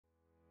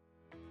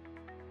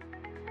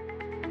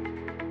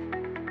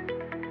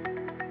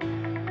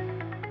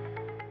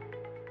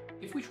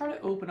we try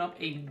to open up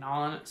a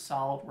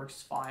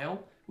non-SOLIDWORKS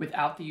file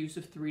without the use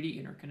of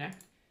 3D interconnect,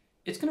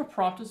 it's going to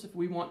prompt us if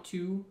we want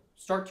to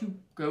start to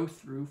go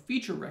through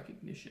feature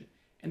recognition.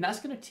 And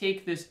that's going to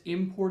take this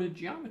imported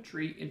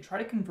geometry and try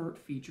to convert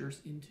features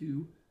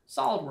into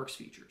SOLIDWORKS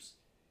features.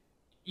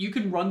 You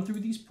can run through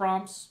these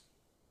prompts,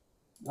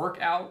 work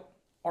out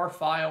our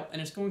file,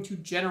 and it's going to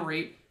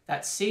generate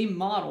that same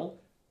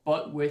model,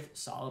 but with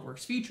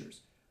SOLIDWORKS features.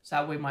 So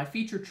that way my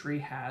feature tree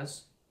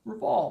has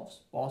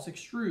revolves, boss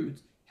extrudes,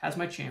 has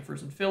my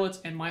chamfers and fillets,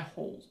 and my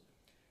holes.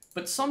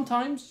 But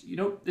sometimes,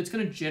 it's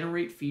going to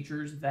generate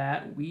features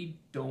that we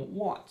don't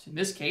want. In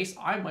this case,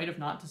 I might have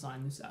not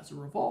designed this as a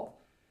revolve.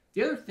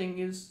 The other thing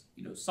is,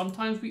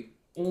 sometimes we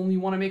only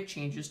want to make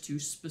changes to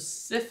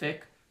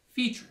specific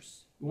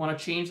features. We want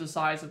to change the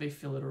size of a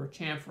fillet or a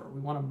chamfer. We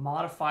want to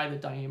modify the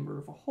diameter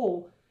of a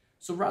hole.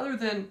 So rather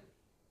than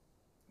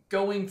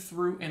going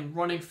through and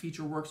running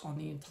FeatureWorks on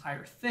the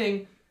entire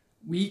thing,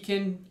 we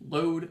can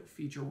load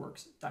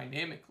FeatureWorks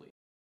dynamically.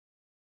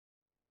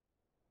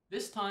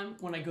 This time,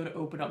 when I go to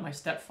open up my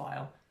step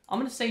file, I'm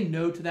going to say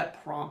no to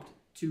that prompt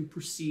to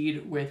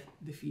proceed with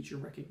the feature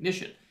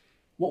recognition.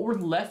 What we're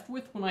left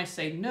with when I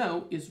say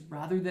no is,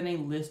 rather than a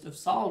list of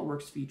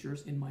SOLIDWORKS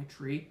features in my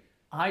tree,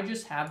 I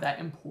just have that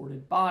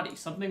imported body,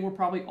 something we're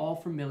probably all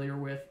familiar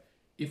with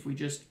if we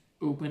just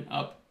open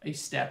up a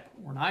step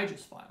or an IGES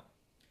file.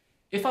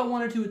 If I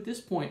wanted to at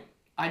this point,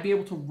 I'd be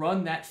able to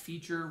run that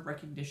feature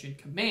recognition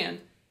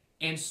command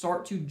and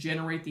start to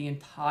generate the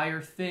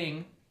entire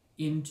thing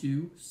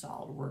into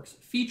SOLIDWORKS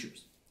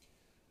features.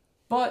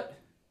 But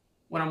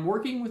when I'm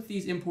working with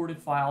these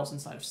imported files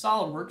inside of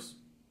SOLIDWORKS,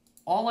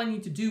 all I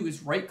need to do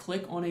is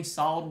right-click on a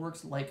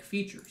SOLIDWORKS-like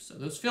feature. So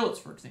those fillets,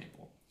 for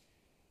example.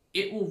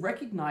 It will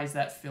recognize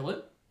that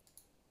fillet.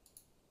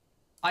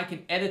 I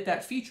can edit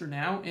that feature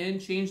now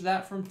and change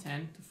that from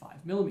 10 to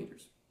 5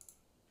 millimeters.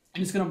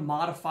 And it's going to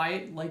modify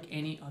it like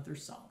any other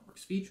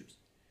SOLIDWORKS features.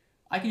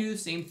 I can do the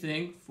same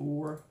thing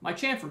for my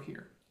chamfer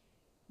here.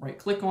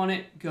 Right-click on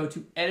it, go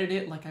to edit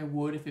it like I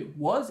would if it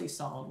was a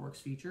SOLIDWORKS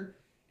feature,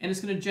 and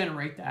it's going to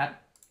generate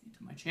that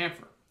into my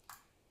chamfer.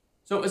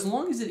 So as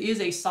long as it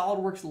is a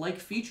SOLIDWORKS-like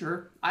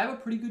feature, I have a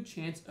pretty good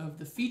chance of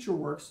the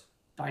FeatureWorks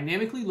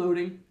dynamically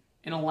loading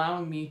and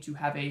allowing me to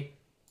have a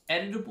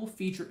editable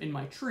feature in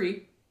my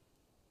tree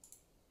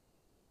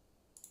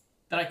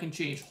that I can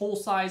change hole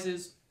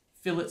sizes,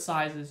 fillet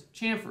sizes,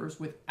 chamfers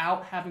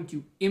without having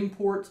to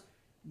import,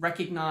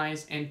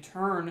 recognize, and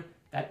turn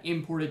that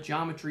imported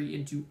geometry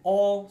into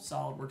all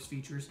SOLIDWORKS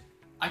features.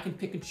 I can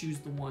pick and choose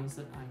the ones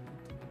that I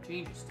want to make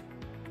changes to.